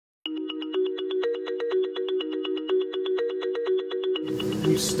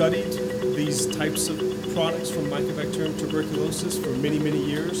We've studied these types of products from Mycobacterium tuberculosis for many, many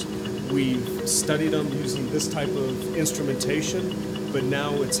years. We've studied them using this type of instrumentation, but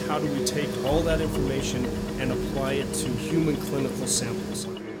now it's how do we take all that information and apply it to human clinical samples.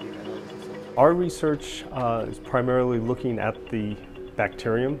 Our research is primarily looking at the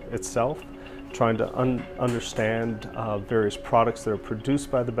bacterium itself, trying to understand various products that are produced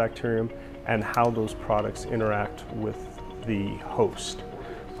by the bacterium and how those products interact with the host.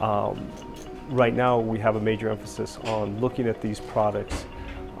 Right now we have a major emphasis on looking at these products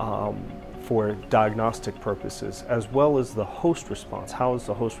for diagnostic purposes, as well as the host response. How does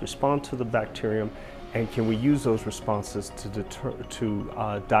the host respond to the bacterium, and can we use those responses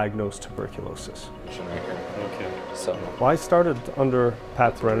to diagnose tuberculosis? Okay. Well, I started under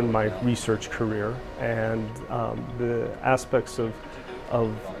Pat Brennan, my research career, and the aspects of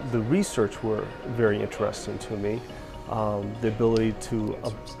the research were very interesting to me. The ability to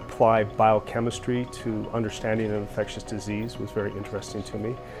apply biochemistry to understanding of infectious disease was very interesting to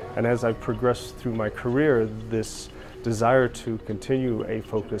me. And as I've progressed through my career, this desire to continue a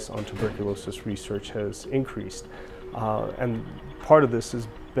focus on tuberculosis research has increased. And part of this has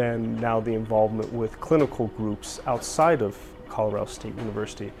been now the involvement with clinical groups outside of Colorado State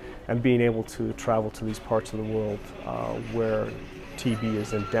University and being able to travel to these parts of the world where TB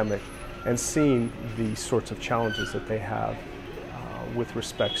is endemic and seeing the sorts of challenges that they have with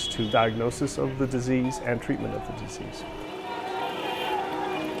respects to diagnosis of the disease and treatment of the disease.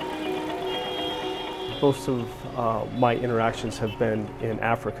 Most of my interactions have been in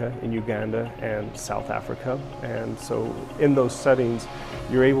Africa, in Uganda and South Africa, and so in those settings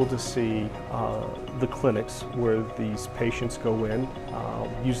you're able to see the clinics where these patients go in.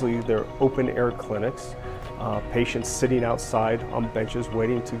 Usually they're open air clinics. Patients sitting outside on benches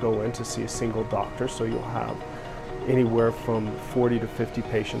waiting to go in to see a single doctor, so you'll have anywhere from 40 to 50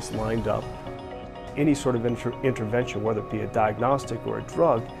 patients lined up. Any sort of intervention, whether it be a diagnostic or a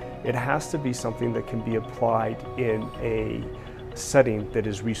drug, it has to be something that can be applied in a setting that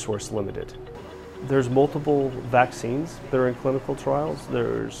is resource limited. There's multiple vaccines that are in clinical trials.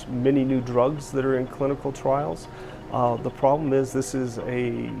 There's many new drugs that are in clinical trials. The problem is this is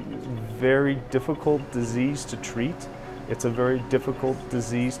a very difficult disease to treat. It's a very difficult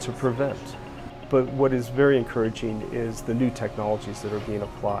disease to prevent. But what is very encouraging is the new technologies that are being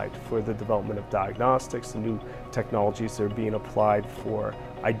applied for the development of diagnostics, the new technologies that are being applied for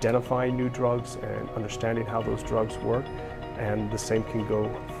identifying new drugs and understanding how those drugs work, and the same can go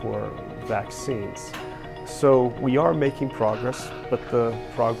for vaccines. So we are making progress, but the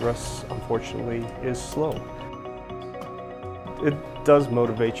progress, unfortunately, is slow. It does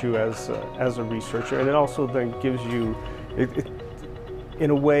motivate you as a researcher, and it also then gives you,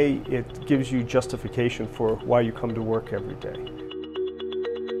 in a way, it gives you justification for why you come to work every day.